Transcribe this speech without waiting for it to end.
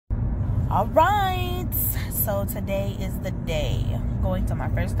All right, so today is the day. I'm going to my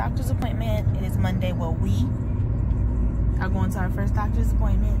first doctor's appointment. It is Monday. Well, we are going to our first doctor's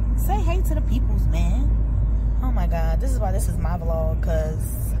appointment. Say hey to the peoples, man. Oh my God, this is why this is my vlog,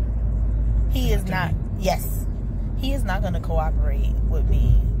 because he is not, yes, he is not going to cooperate with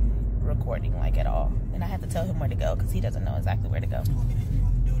me recording like at all. And I have to tell him where to go because he doesn't know exactly where to go.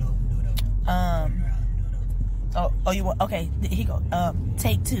 Oh, you want, okay, here you go.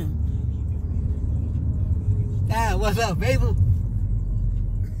 Take 2. Ah, what's up, baby?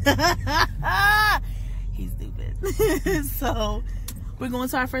 He's stupid. So we're going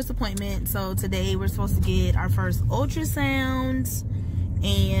to our first appointment. So today we're supposed to get our first ultrasound,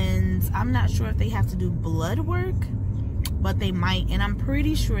 and I'm not sure if they have to do blood work, but they might. And I'm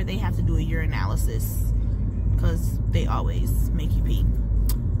pretty sure they have to do a urinalysis because they always make you pee.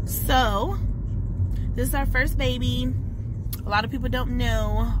 So this is our first baby. A lot of people don't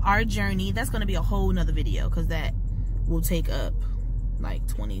know our journey. That's going to be a whole nother video because that will take up like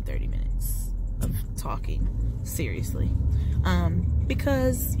 20-30 minutes of talking seriously,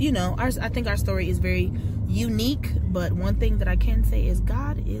 because you know, I think our story is very unique. But one thing that I can say is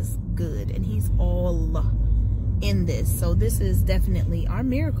God is good and he's all in this. So this is definitely our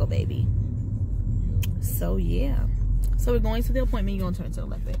miracle baby. So yeah, so we're going to the appointment. You're going to turn to the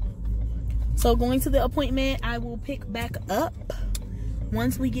left, babe. So going to the appointment, I will pick back up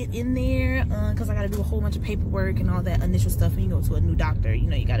once we get in there, because I got to do a whole bunch of paperwork and all that initial stuff. When you go to a new doctor, you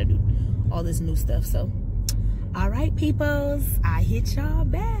know, you got to do all this new stuff. So, all right, peoples, I hit y'all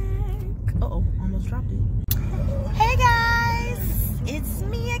back. Uh-oh, almost dropped it. Hey, guys, it's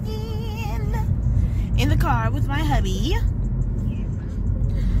me again in the car with my hubby.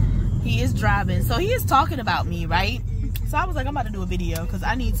 He is driving, so he is talking about me, right? So I was like, I'm about to do a video because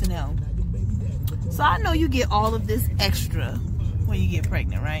I need to know. So I know you get all of this extra when you get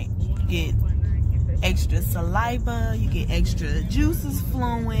pregnant, right? You get extra saliva, you get extra juices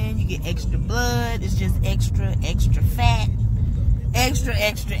flowing, you get extra blood. It's just extra fat,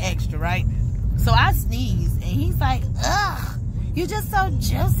 extra, right? So I sneeze and he's like, ugh, you're just so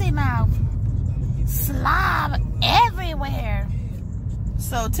juicy mouth. Slob everywhere.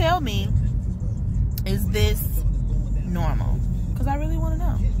 So tell me, is this normal? Because I really want to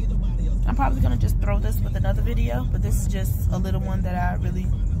know. I'm probably going to just throw this with another video, but this is just a little one that I really...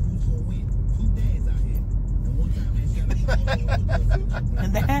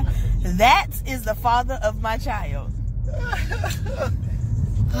 And that is the father of my child.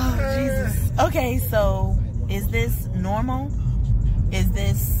 Oh, Jesus. Okay, so is this normal? Is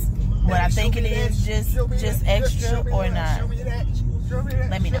this what I think it is, just extra or not?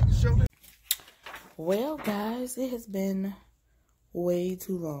 Let me know. Well, guys, it has been way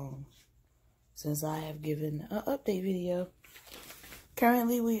too long since I have given an update video.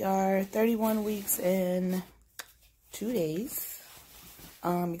 Currently, we are 31 weeks and 2 days.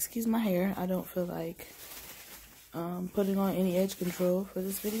 Excuse my hair. I don't feel like putting on any edge control for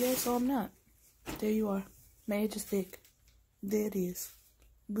this video, so I'm not. There you are. My edge is thick. There it is.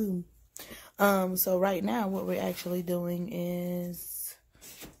 Boom. So right now, what we're actually doing is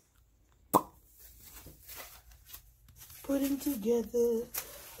putting together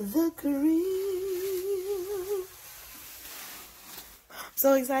the crib.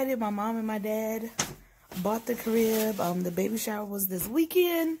 So excited. My mom and my dad bought the crib. The baby shower was this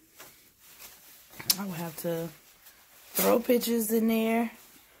weekend. I will have to throw pictures in there.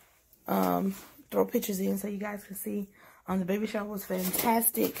 Throw pictures in so you guys can see. The baby shower was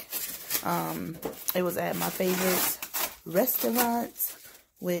fantastic. It was at my favorite restaurant,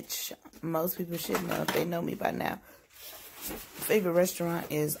 which most people should know if they know me by now. Favorite restaurant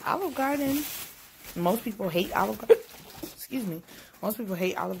is Olive Garden. Most people hate Olive Garden. Excuse me. Most people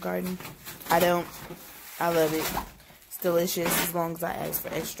hate Olive Garden. I don't. I love it. It's delicious as long as I ask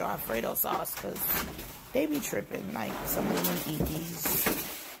for extra Alfredo sauce, because they be tripping. Like, some of them eat these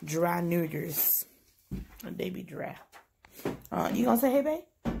dry noodles. And they be dry. You gonna say hey, babe?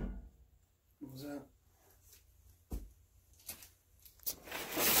 What's up?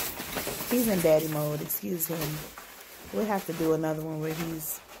 He's in daddy mode. Excuse him. We'll have to do another one where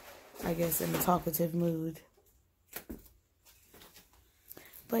he's, I guess, in the talkative mood.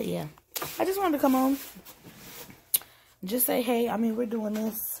 But yeah, I just wanted to come on, just say hey. I mean, we're doing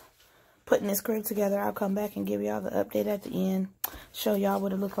this, putting this crib together. I'll come back and give y'all the update at the end, show y'all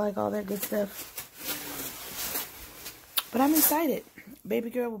what it looked like, all that good stuff. But I'm excited. Baby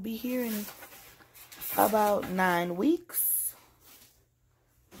girl will be here in about 9 weeks.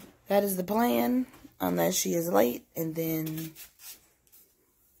 That is the plan, unless she is late, and then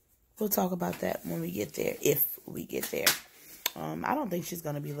we'll talk about that when we get there, if we get there. I don't think she's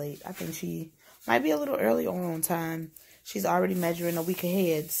going to be late. I think she might be a little early on time. She's already measuring a week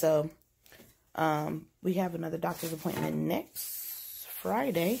ahead. So, we have another doctor's appointment next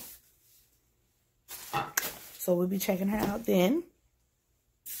Friday. So, we'll be checking her out then.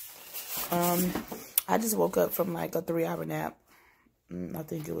 I just woke up from like a 3-hour nap. I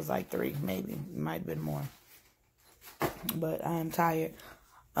think it was like 3, maybe. It might have been more. But I am tired.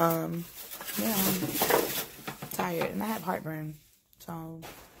 Yeah, I'm tired. And I have heartburn. So,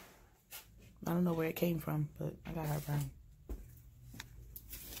 I don't know where it came from, but I got heartburn.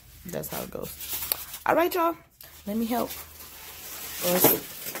 That's how it goes. All right, y'all. Let me help.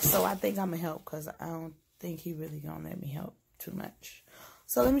 So I think I'm going to help because I don't think he really going to let me help too much.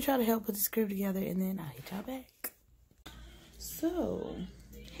 So let me try to help put the script together and then I'll hit y'all back. So,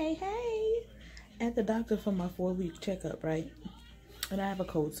 hey. At the doctor for my 4-week checkup, right? And I have a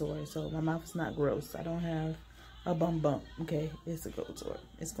cold sore, so my mouth is not gross. I don't have a bump, okay? It's a cold sore.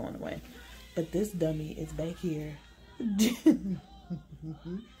 It's going away. But this dummy is back here.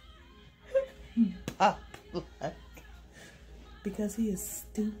 Because he is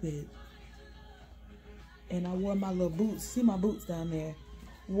stupid. And I wore my little boots. See my boots down there?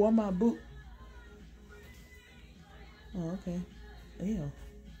 Wore my boot. Oh, okay. Ew.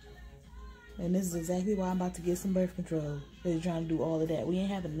 And this is exactly why I'm about to get some birth control. They're trying to do all of that. We ain't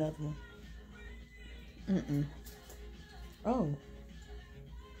having another one. Oh.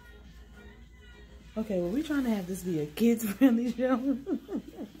 Okay, well, we trying to have this be a kids-friendly show.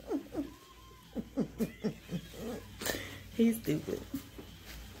 He's stupid.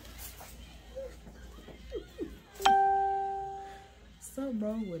 Something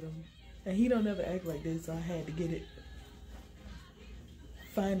wrong with him. And he don't ever act like this, so I had to get it.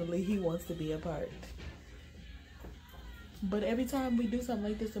 Finally, he wants to be a part. But every time we do something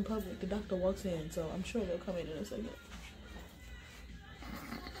like this in public, the doctor walks in, so I'm sure they'll come in a second.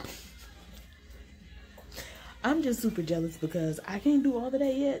 I'm just super jealous because I can't do all of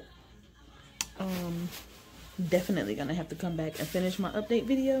that yet. Definitely gonna have to come back and finish my update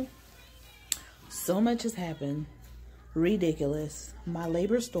video. So much has happened. Ridiculous. My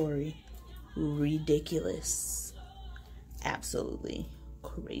labor story. Ridiculous. Absolutely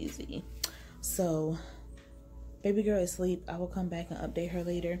crazy. So, baby girl is asleep. I will come back and update her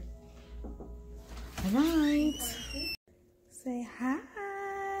later. All right. Say hi.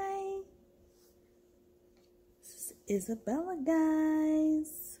 This is Isabella,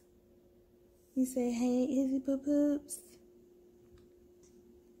 guys. You say, hey, Izzy Poops.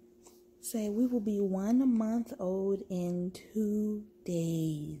 Say, we will be 1 month old in 2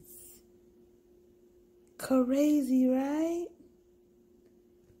 days. Crazy, right?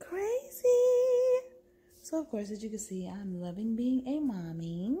 Crazy. So, of course, as you can see, I'm loving being a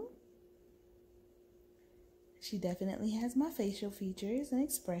mommy. She definitely has my facial features and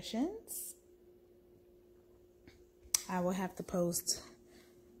expressions. I will have to post,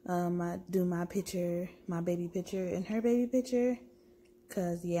 do my picture, my baby picture and her baby picture.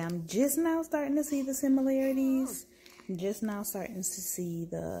 Because, yeah, I'm just now starting to see the similarities. Just now starting to see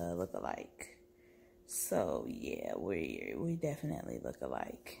the look-alike. So, yeah, we definitely look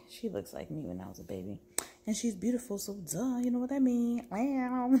alike. She looks like me when I was a baby. And she's beautiful, so duh, you know what I mean.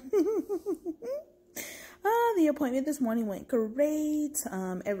 The appointment this morning went great.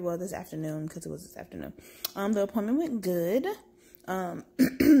 Well, this afternoon, because it was this afternoon. The appointment went good.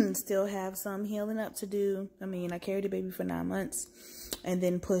 Still have some healing up to do. I mean, I carried a baby for 9 months and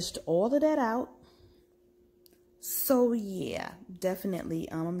then pushed all of that out. So, yeah, definitely.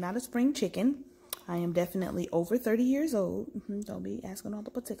 I'm not a spring chicken. I am definitely over 30 years old. Don't be asking all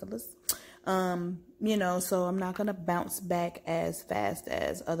the particulars. You know, so I'm not going to bounce back as fast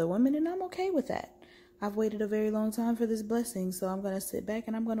as other women, and I'm okay with that. I've waited a very long time for this blessing, so I'm going to sit back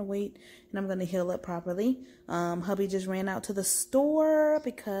and I'm going to wait and I'm going to heal up properly. Hubby just ran out to the store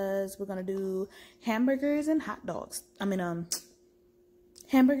because we're going to do hamburgers and hot dogs. I mean,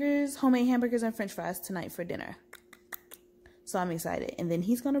 hamburgers, homemade hamburgers and french fries tonight for dinner. So I'm excited. And then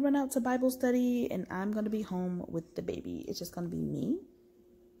he's going to run out to Bible study and I'm going to be home with the baby. It's just going to be me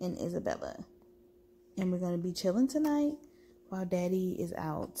and Isabella. And we're going to be chilling tonight while Daddy is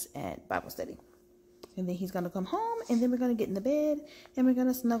out at Bible study. And then he's going to come home and then we're going to get in the bed and we're going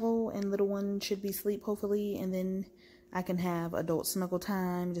to snuggle and little one should be asleep hopefully. And then I can have adult snuggle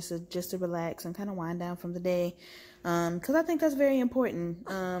time just to relax and kind of wind down from the day. Because I think that's very important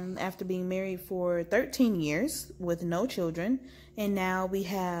after being married for 13 years with no children. And now we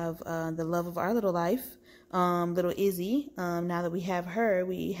have the love of our little life, little Izzy. Now that we have her,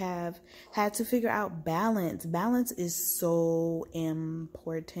 we have had to figure out balance. Balance is so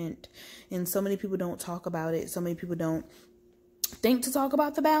important. And so many people don't talk about it. So many people don't think to talk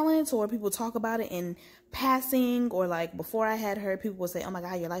about the balance, or people talk about it in passing, or like before I had her, people would say, oh my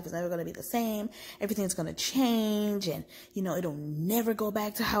God, your life is never going to be the same. Everything's going to change, and you know, it'll never go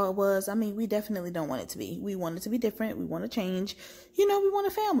back to how it was. I mean, we definitely don't want it to be. We want it to be different. We want to change. You know, we want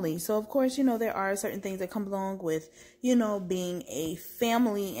a family. So of course, you know, there are certain things that come along with, you know, being a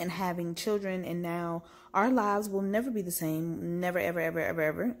family and having children. And now our lives will never be the same. Never, ever, ever, ever,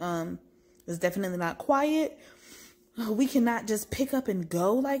 ever. It's definitely not quiet. We cannot just pick up and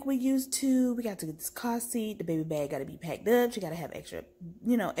go like we used to. We got to get this car seat. The baby bag got to be packed up. She got to have extra,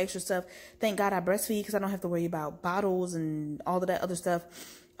 you know, extra stuff. Thank God I breastfeed because I don't have to worry about bottles and all of that other stuff.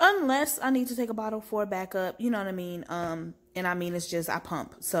 Unless I need to take a bottle for a backup, you know what I mean? And I mean, it's just, I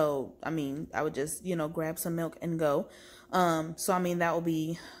pump. So, I mean, I would just, you know, grab some milk and go. So, I mean, that would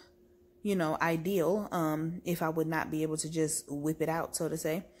be, you know, ideal. If I would not be able to just whip it out, so to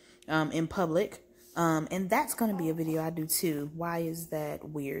say, in public. And that's going to be a video I do too. Why is that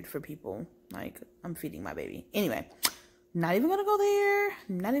weird for people? Like, I'm feeding my baby. Anyway, not even going to go there.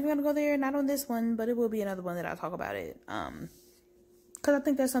 Not even going to go there. Not on this one, but it will be another one that I'll talk about it. Cause I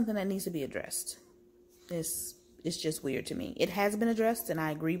think that's something that needs to be addressed. It's just weird to me. It has been addressed and I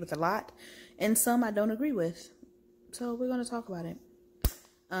agree with a lot, and some I don't agree with. So we're going to talk about it.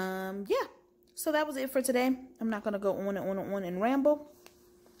 Yeah. So that was it for today. I'm not going to go on and on and on and ramble.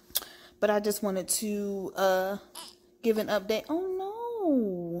 But I just wanted to give an update. Oh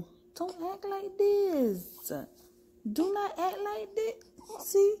no, don't act like this. Do not act like this.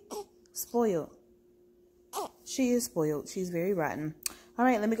 See? Spoiled. She is spoiled. She's very rotten. All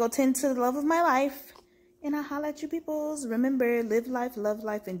right, let me go tend to the love of my life. And I'll holla at you peoples. Remember, live life, love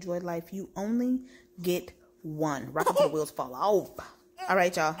life, enjoy life. You only get one. Rock until the wheels fall off. All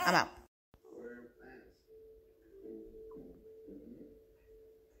right, y'all. I'm out.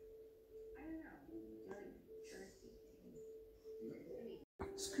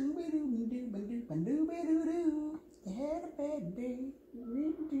 Scooby-Doo-Doo-Doo-Doo-Doo-Doo. You had a bad day.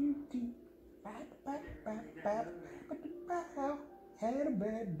 Had a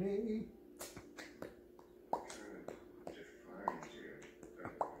bad day.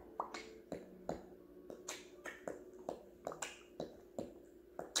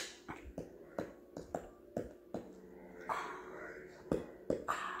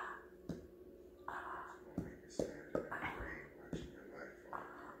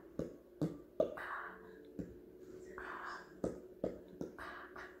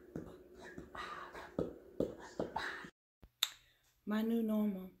 My new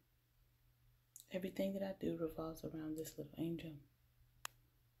normal. Everything that I do revolves around this little angel.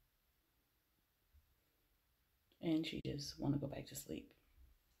 And she just want to go back to sleep.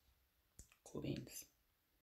 Cool beans.